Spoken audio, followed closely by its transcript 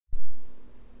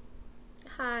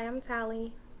Hi, I'm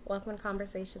Tally. Welcome to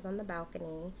Conversations on the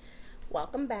Balcony.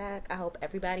 Welcome back. I hope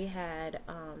everybody had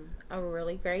a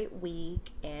really great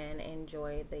week and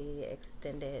enjoyed the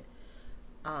extended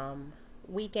um,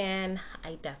 weekend.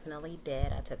 I definitely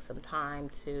did. I took some time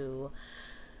to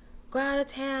go out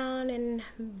of town and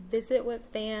visit with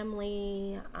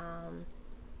family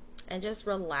and just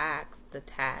relax,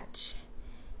 detach.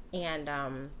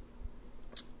 And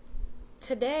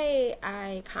today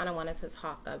I kind of wanted to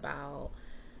talk about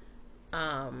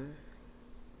um,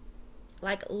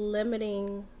 like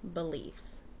limiting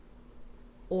beliefs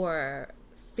or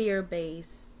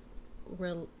fear-based,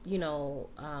 you know,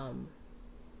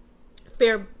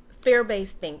 fear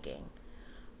fear-based thinking,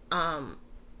 um,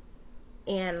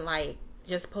 and like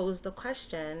just pose the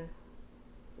question,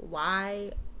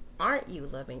 why aren't you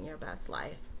living your best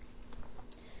life?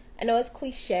 I know it's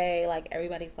cliche, like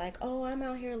everybody's like, oh, I'm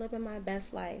out here living my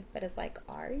best life, but it's like,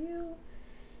 are you?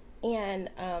 And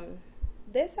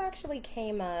this actually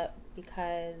came up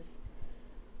because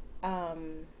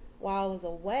um, while I was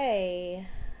away,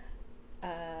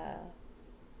 uh,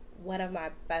 one of my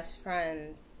best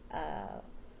friends' uh,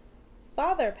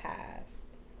 father passed,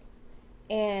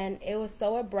 and it was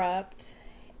so abrupt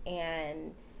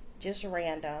and just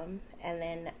random. And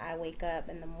then I wake up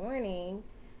in the morning,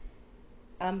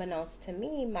 unbeknownst to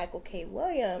me, Michael K.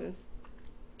 Williams,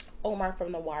 Omar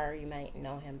from The Wire, you might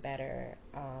know him better,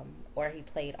 or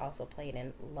he also played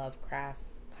in Lovecraft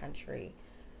Country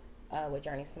with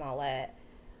Journey Smollett.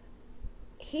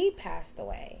 He passed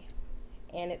away,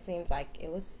 and it seems like it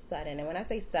was sudden. And when I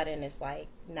say sudden, it's like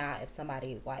not if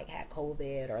somebody's like had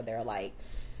COVID or they're like,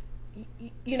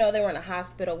 they were in a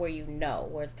hospital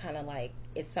where it's kind of like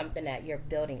it's something that you're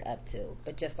building up to,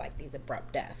 but just like these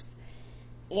abrupt deaths.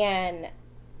 And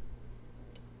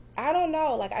I don't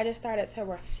know, like I just started to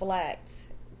reflect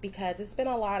because it's been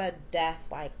a lot of death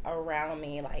like around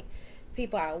me, like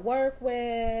people I work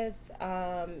with,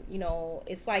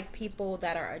 it's like people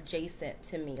that are adjacent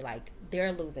to me, like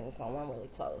they're losing someone really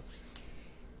close.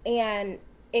 And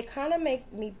it kind of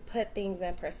made me put things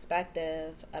in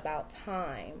perspective about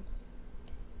time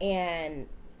and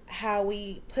how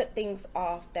we put things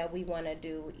off that we want to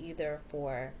do either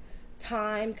for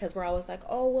time because we're always like,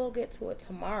 oh, we'll get to it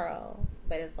tomorrow.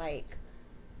 But it's like,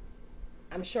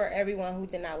 I'm sure everyone who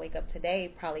did not wake up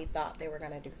today probably thought they were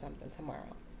going to do something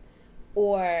tomorrow.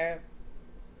 Or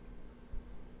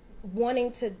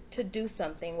wanting to do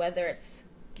something, whether it's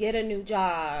get a new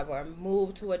job or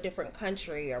move to a different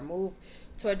country or move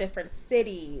to a different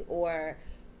city or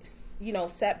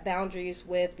set boundaries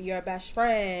with your best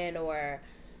friend or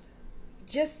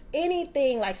just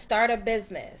anything, like start a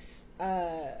business,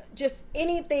 just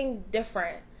anything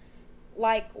different.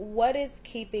 Like, what is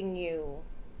keeping you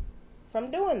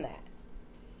from doing that?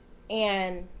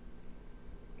 And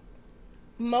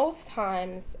most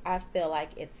times I feel like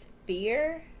it's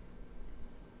fear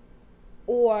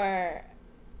or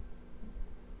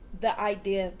the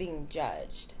idea of being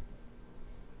judged.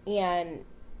 And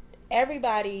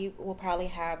everybody will probably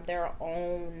have their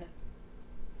own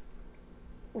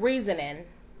reasoning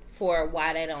for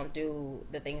why they don't do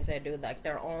the things they do, like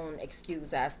their own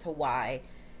excuse as to why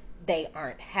they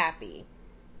aren't happy.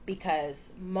 Because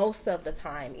most of the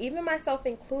time, even myself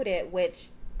included, which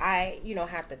I,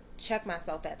 have to check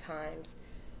myself at times,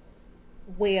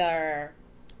 where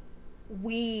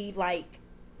we like,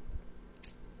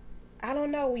 I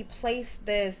don't know, we place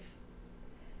this,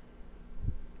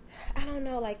 I don't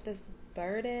know, like this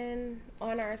burden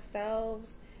on ourselves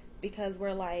because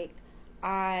we're like,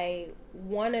 I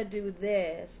want to do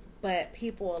this, but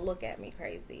people will look at me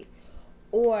crazy.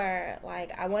 Or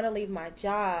like, I want to leave my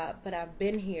job, but I've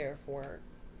been here for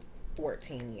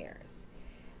 14 years.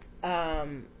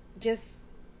 Um, just,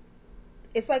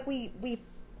 it's like we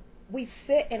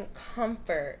sit in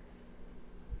comfort,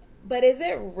 but is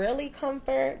it really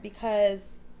comfort? Because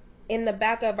in the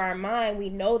back of our mind, we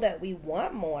know that we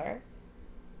want more.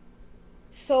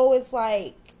 So it's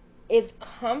like, it's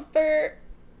comfort.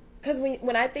 Because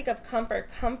when I think of comfort,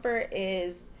 comfort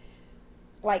is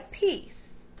like peace.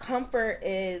 Comfort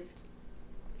is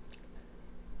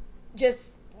just,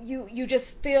 you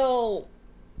just feel,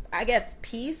 I guess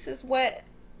peace is what,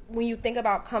 when you think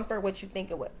about comfort, what you think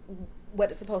of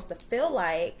what it's supposed to feel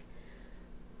like.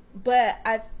 But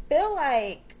I feel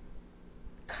like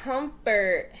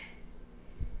comfort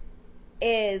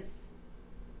is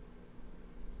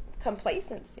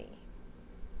complacency.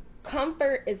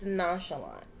 Comfort is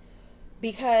nonchalant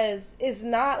because it's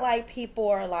not like people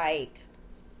are like,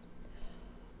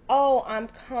 oh, I'm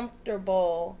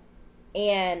comfortable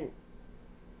and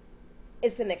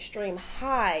it's an extreme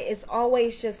high. It's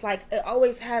always just like, it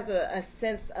always has a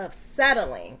sense of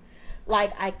settling.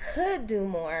 Like, I could do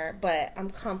more, but I'm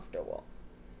comfortable,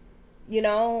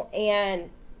 And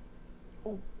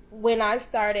when I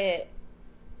started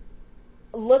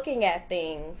looking at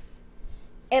things,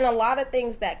 and a lot of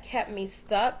things that kept me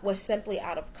stuck was simply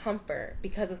out of comfort,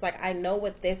 because it's like, I know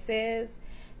what this is.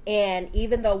 And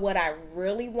even though what I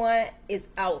really want is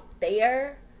out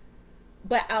there,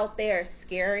 but out there is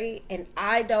scary, and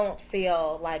I don't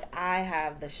feel like I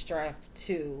have the strength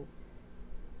to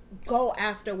go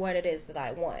after what it is that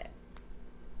I want.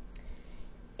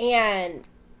 And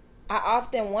I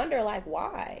often wonder, like,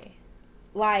 why?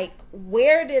 Like,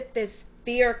 where did this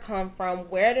fear come from?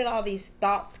 Where did all these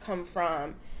thoughts come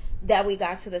from that we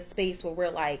got to the space where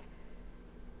we're like,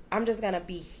 I'm just going to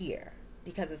be here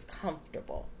because it's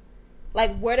comfortable?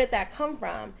 Like, where did that come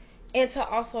from? And to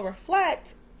also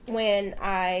reflect, when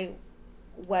I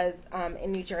was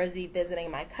in New Jersey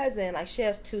visiting my cousin, like, she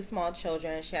has two small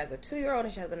children. She has a 2-year-old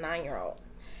and she has a 9-year-old.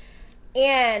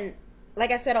 And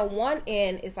like I said, on one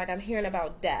end, it's like I'm hearing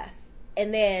about death.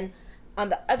 And then on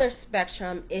the other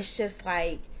spectrum, it's just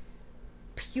like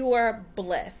pure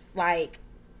bliss. Like,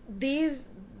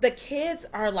 the kids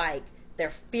are like,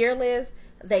 they're fearless.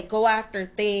 They go after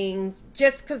things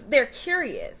just because they're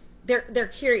curious. They're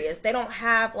curious. They don't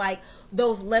have like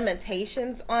those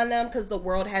limitations on them because the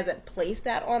world hasn't placed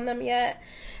that on them yet.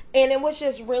 And it was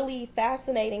just really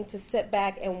fascinating to sit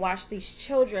back and watch these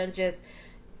children just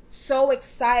so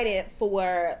excited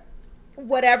for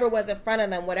whatever was in front of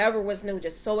them, whatever was new,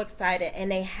 just so excited. And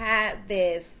they had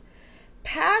this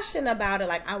passion about it,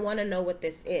 like, I want to know what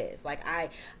this is. Like,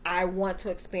 I want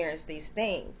to experience these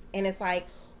things. And it's like,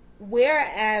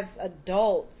 whereas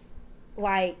adults,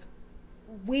 like,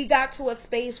 we got to a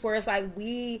space where it's like,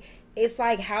 it's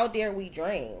like, how dare we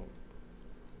dream?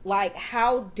 Like,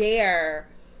 how dare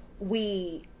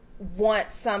we want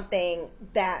something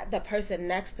that the person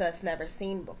next to us never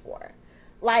seen before?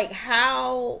 Like,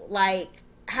 how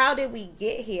did we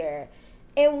get here?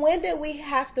 And when did we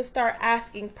have to start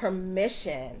asking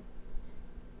permission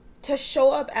to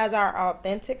show up as our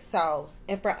authentic selves,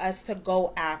 and for us to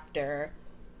go after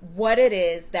what it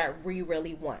is that we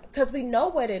really want? Because we know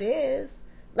what it is.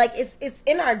 Like, it's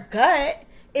in our gut.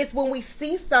 It's when we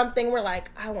see something, we're like,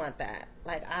 I want that.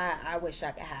 Like, I wish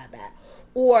I could have that.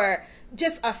 Or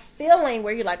just a feeling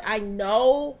where you're like, I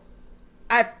know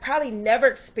I've probably never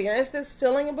experienced this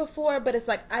feeling before, but it's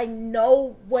like, I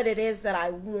know what it is that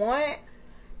I want,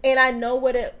 and I know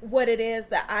what it is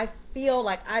that I feel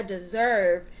like I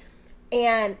deserve,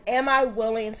 and am I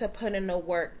willing to put in the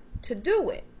work to do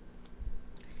it?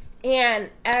 And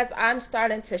as I'm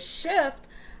starting to shift,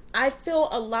 I feel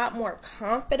a lot more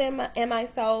confident in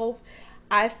myself.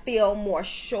 I feel more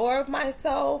sure of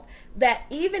myself, that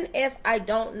even if I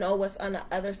don't know what's on the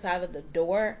other side of the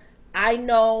door, I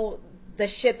know the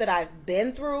shit that I've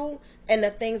been through and the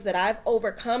things that I've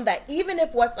overcome, that even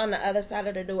if what's on the other side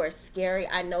of the door is scary,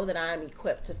 I know that I'm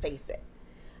equipped to face it.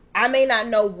 I may not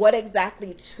know what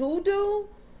exactly to do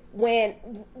when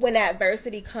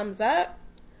adversity comes up,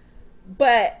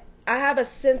 but I have a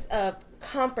sense of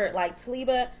comfort, like,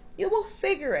 Taliba, you will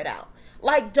figure it out.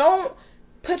 Like, don't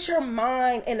put your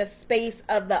mind in a space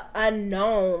of the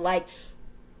unknown, like,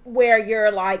 where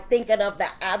you're like thinking of the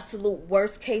absolute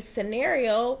worst case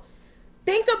scenario.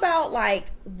 Think about, like,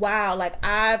 wow, like,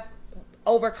 I've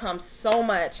overcome so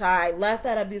much. I left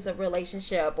that abusive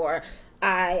relationship, or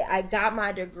I got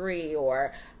my degree,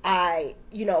 or I,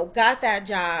 got that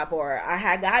job, or I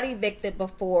had got evicted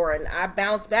before and I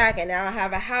bounced back and now I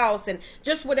have a house, and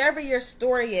just whatever your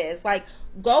story is, like,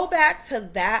 go back to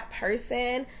that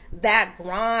person, that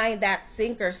grind, that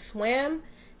sink or swim,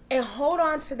 and hold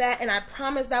on to that. And I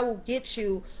promise that will get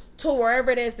you to wherever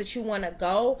it is that you want to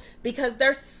go, because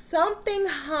there's something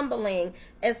humbling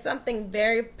and something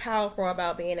very powerful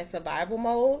about being in survival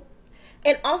mode,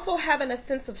 and also having a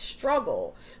sense of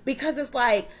struggle, because it's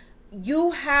like,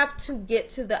 you have to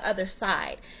get to the other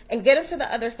side, and getting to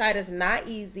the other side is not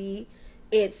easy.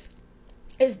 It's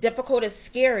difficult, it's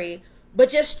scary, but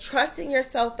just trusting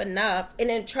yourself enough, and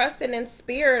then trusting in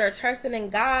spirit or trusting in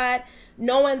God,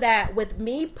 knowing that with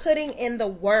me putting in the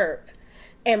work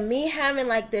and me having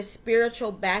like this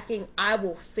spiritual backing, I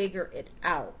will figure it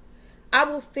out. I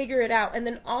will figure it out. And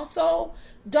then also,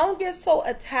 don't get so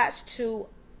attached to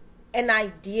an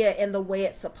idea in the way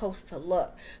it's supposed to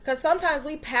look. Because sometimes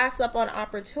we pass up on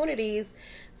opportunities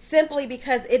simply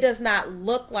because it does not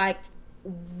look like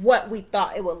what we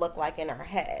thought it would look like in our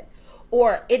head.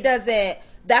 Or it doesn't,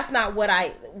 that's not what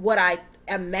I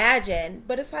imagine,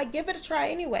 but it's like, give it a try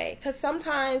anyway. Because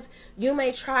sometimes you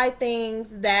may try things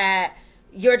that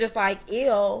you're just like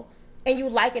ill and you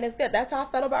like it, it's good. That's how I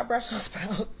felt about Brussels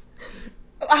sprouts.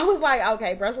 I was like,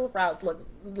 okay, Brussels sprouts looks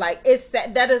like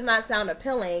that does not sound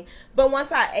appealing. But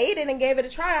once I ate it and gave it a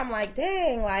try, I'm like,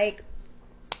 dang, like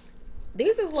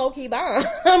these is low key bomb.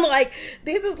 I'm like,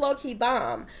 these is low key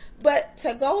bomb. But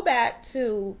to go back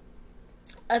to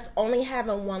us only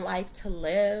having one life to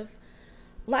live,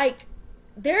 like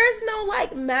there is no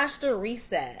like master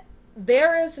reset.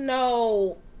 There is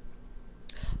no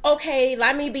okay,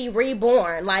 let me be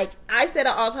reborn. Like I said it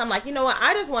all the time, like, you know what,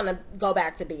 I just want to go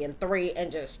back to being 3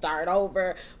 and just start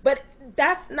over. But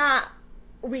that's not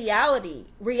reality.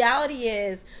 Reality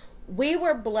is we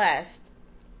were blessed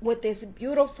with this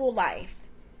beautiful life.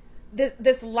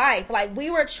 This life, like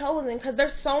we were chosen because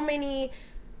there's so many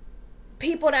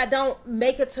people that don't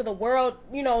make it to the world,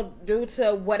 due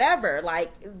to whatever,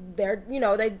 like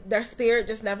their spirit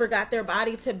just never got their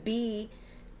body to be,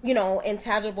 in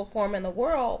tangible form in the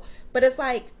world. But it's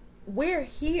like we're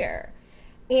here,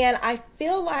 and I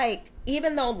feel like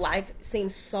even though life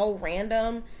seems so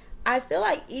random, I feel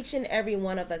like each and every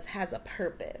one of us has a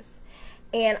purpose,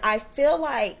 and I feel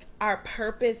like our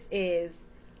purpose is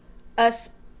us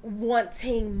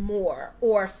wanting more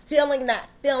or feeling that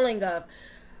feeling of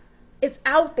it's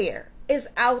out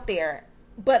there,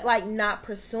 but like not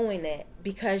pursuing it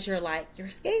because you're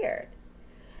scared.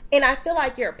 And I feel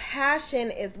like your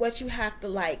passion is what you have to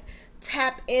like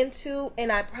tap into,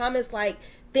 and I promise like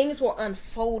things will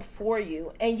unfold for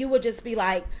you and you would just be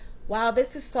like, wow,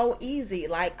 this is so easy.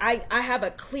 Like I have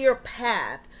a clear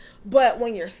path. But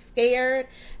when you're scared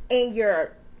and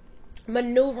you're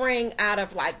maneuvering out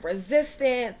of like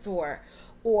resistance or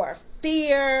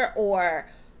fear or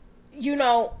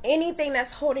anything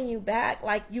that's holding you back,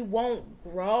 like you won't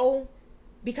grow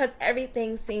because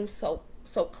everything seems so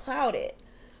clouded.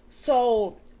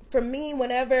 So for me,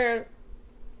 whenever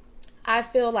I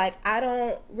feel like I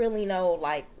don't really know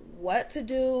like what to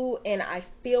do and I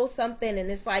feel something and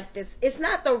it's like this, it's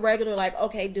not the regular like,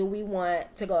 okay, do we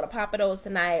want to go to Papa Do's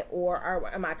tonight or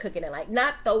am I cooking it? Like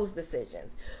not those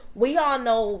decisions. We all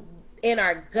know in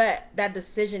our gut that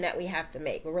decision that we have to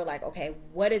make where we're like, okay,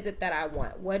 what is it that I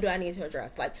want? What do I need to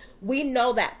address? Like we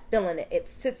know that feeling, it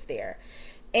sits there.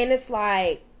 And it's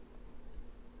like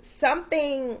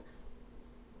something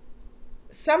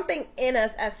something in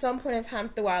us at some point in time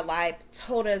through our life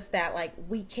told us that like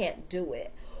we can't do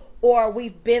it, or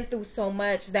we've been through so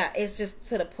much that it's just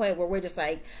to the point where we're just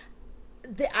like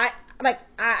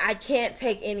I can't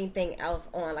take anything else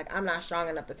on. Like I'm not strong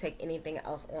enough to take anything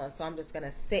else on, so I'm just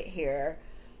gonna sit here,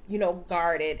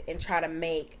 guarded and try to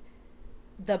make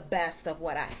the best of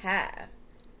what I have.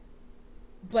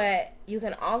 But you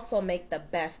can also make the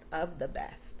best of the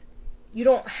best. You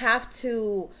don't have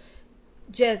to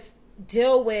just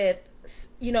deal with,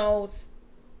 you know,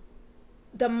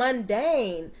 the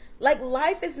mundane. Like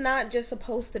life is not just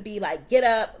supposed to be like get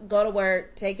up, go to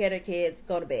work, take care of the kids,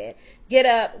 go to bed. Get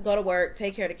up, go to work,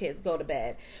 take care of the kids, go to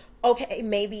bed. Okay,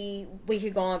 maybe we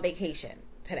could go on vacation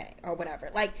today or whatever.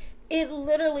 Like it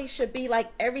literally should be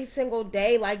like every single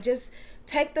day, like just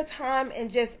take the time and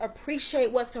just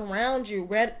appreciate what's around you,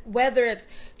 whether it's,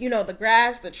 the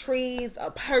grass, the trees,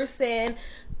 a person,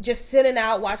 just sitting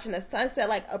out watching the sunset.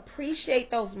 Like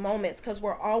appreciate those moments because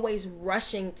we're always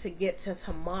rushing to get to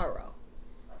tomorrow.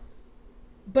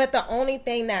 But the only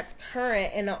thing that's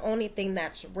current and the only thing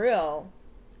that's real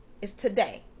is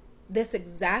today. This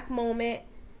exact moment.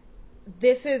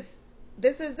 This is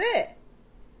it.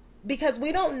 Because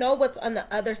we don't know what's on the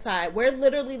other side. We're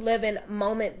literally living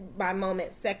moment by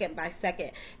moment, second by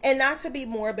second. And not to be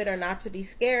morbid or not to be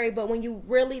scary, but when you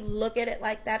really look at it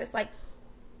like that, it's like,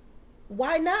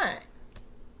 why not?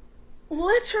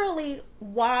 Literally,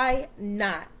 why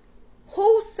not?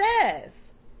 Who says?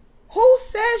 Who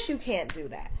says you can't do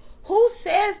that? Who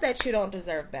says that you don't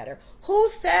deserve better? Who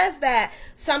says that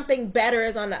something better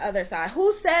is on the other side?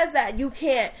 Who says that you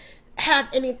can't have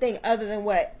anything other than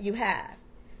what you have?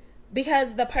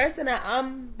 Because the person that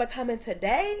I'm becoming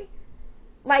today,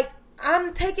 like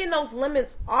I'm taking those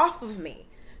limits off of me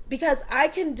because I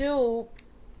can do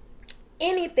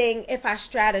anything if I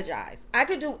strategize. I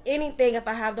could do anything if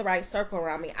I have the right circle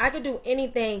around me. I could do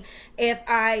anything if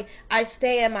I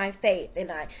stay in my faith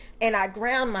and I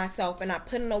ground myself and I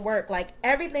put in the work. Like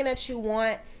everything that you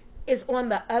want is on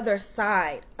the other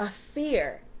side of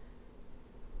fear.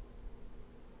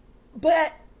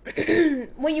 But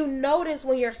when you notice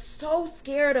when you're so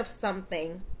scared of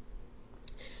something,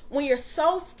 when you're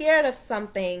so scared of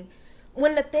something,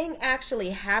 when the thing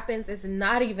actually happens, it's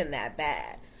not even that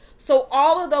bad. So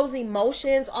all of those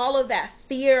emotions, all of that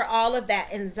fear, all of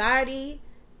that anxiety,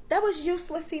 that was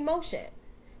useless emotion.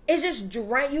 It's just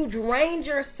you drained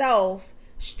yourself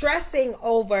stressing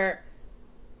over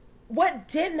what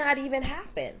did not even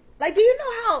happen. Like, do you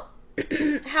know how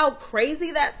how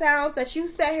crazy that sounds? That you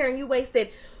sat here and you wasted,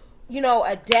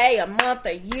 a day, a month,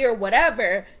 a year,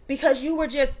 whatever, because you were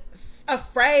just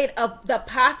afraid of the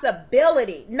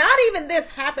possibility. Not even this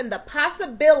happened, the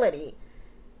possibility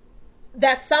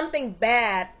that something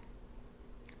bad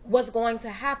was going to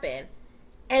happen.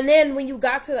 And then when you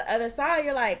got to the other side,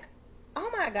 you're like, oh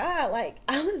my God, like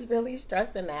I was really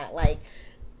stressing that. Like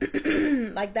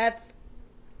like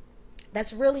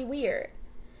that's really weird.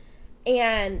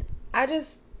 And I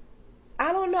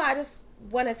don't know, I just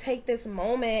want to take this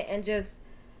moment and just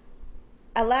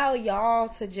allow y'all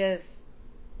to just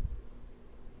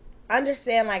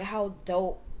understand like how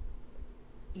dope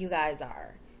you guys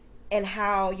are and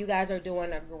how you guys are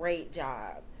doing a great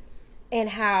job and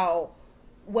how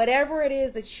whatever it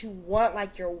is that you want,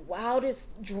 like your wildest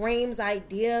dreams,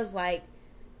 ideas, like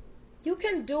you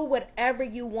can do whatever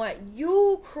you want.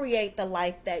 You create the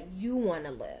life that you want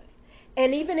to live.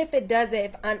 And even if it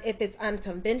doesn't, if it's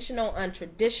unconventional,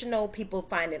 untraditional, people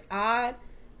find it odd,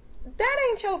 that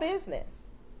ain't your business.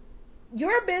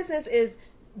 Your business is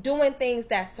doing things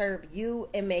that serve you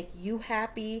and make you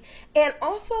happy. And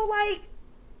also, like,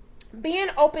 being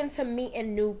open to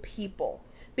meeting new people,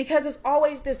 because it's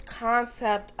always this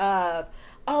concept of,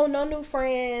 oh, no new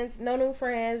friends, no new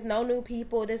friends, no new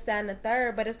people, this, that, and the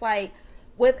third. But it's like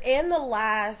within the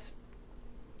last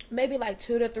maybe like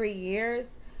 2 to 3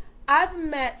 years, I've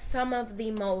met some of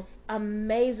the most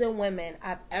amazing women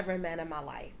I've ever met in my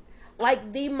life.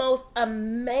 Like the most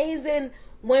amazing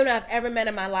women I've ever met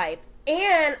in my life.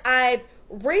 And I've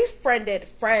refriended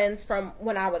friends from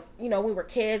when I was, we were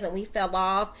kids and we fell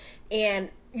off, and,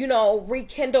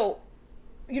 rekindled,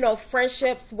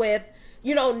 friendships with,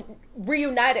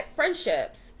 reunited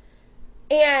friendships.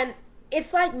 And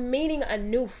it's like meeting a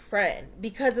new friend,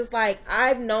 because it's like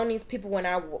I've known these people when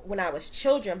I was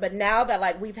children, but now that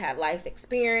like we've had life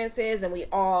experiences and we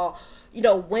all,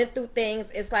 went through things,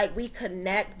 it's like we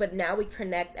connect, but now we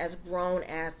connect as grown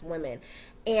ass women.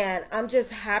 And I'm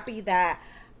just happy that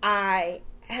I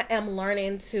am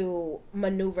learning to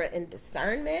maneuver in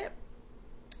discernment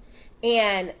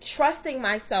and trusting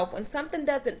myself. When something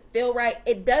doesn't feel right,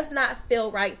 it does not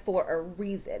feel right for a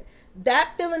reason.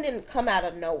 That feeling didn't come out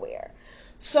of nowhere.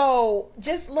 So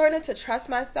just learning to trust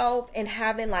myself and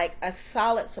having like a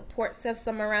solid support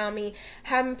system around me,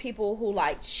 having people who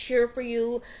like cheer for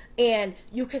you, and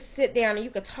you could sit down and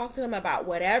you could talk to them about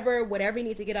whatever you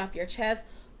need to get off your chest.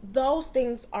 Those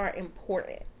things are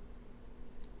important.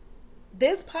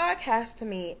 This podcast to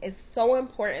me is so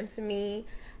important to me,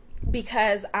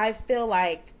 because I feel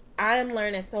like I'm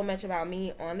learning so much about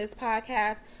me on this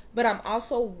podcast, but I'm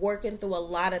also working through a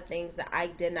lot of things that I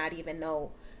did not even know,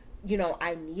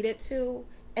 I needed to.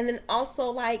 And then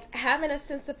also like having a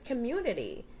sense of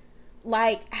community,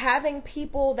 like having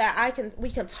people that we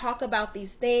can talk about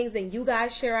these things, and you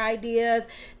guys share ideas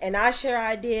and I share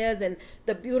ideas, and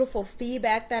the beautiful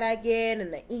feedback that I get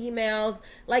and the emails,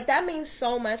 like that means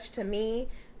so much to me,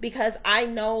 because I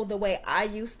know the way I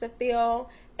used to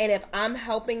feel. And if I'm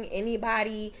helping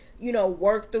anybody,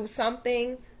 work through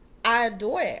something, I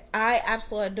adore it. I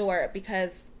absolutely adore it,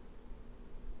 because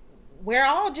we're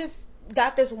all just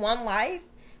got this one life.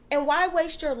 And why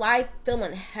waste your life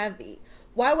feeling heavy?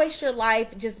 Why waste your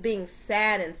life just being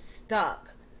sad and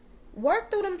stuck? Work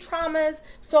through them traumas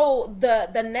so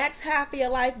the next half of your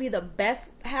life be the best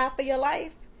half of your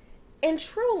life. And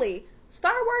truly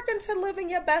start working to living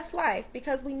your best life,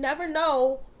 because we never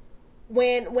know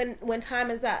when time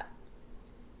is up.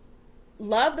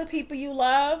 Love the people you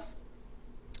love.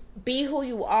 Be who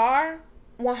you are.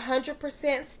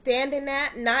 100% stand in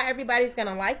that. Not everybody's going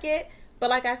to like it. But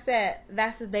like I said,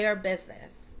 that's their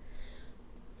business.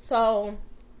 So,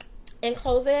 in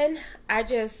closing, I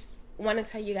just want to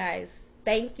tell you guys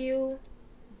thank you.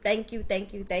 Thank you,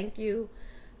 thank you, thank you.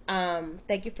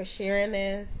 Thank you for sharing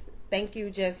this. Thank you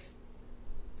just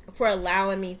for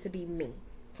allowing me to be me.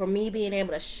 For me being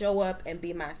able to show up and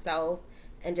be myself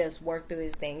and just work through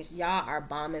these things. Y'all are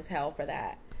bomb as hell for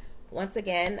that. Once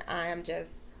again, I am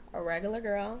just a regular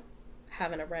girl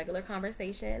having a regular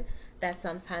conversation that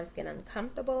sometimes get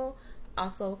uncomfortable.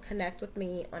 Also connect with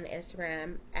me on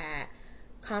Instagram at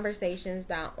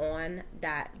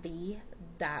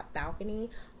conversations.on.the.balcony.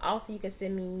 Also, you can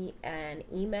send me an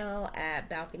email at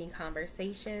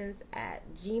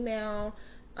balconyconversations@gmail.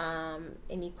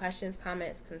 Any questions,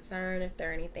 comments, concern, if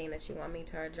there are anything that you want me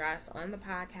to address on the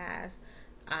podcast,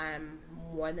 I'm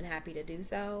more than happy to do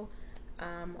so.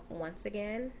 Once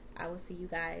again, I will see you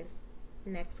guys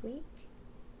next week.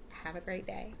 Have a great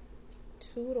day.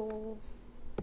 Toodles.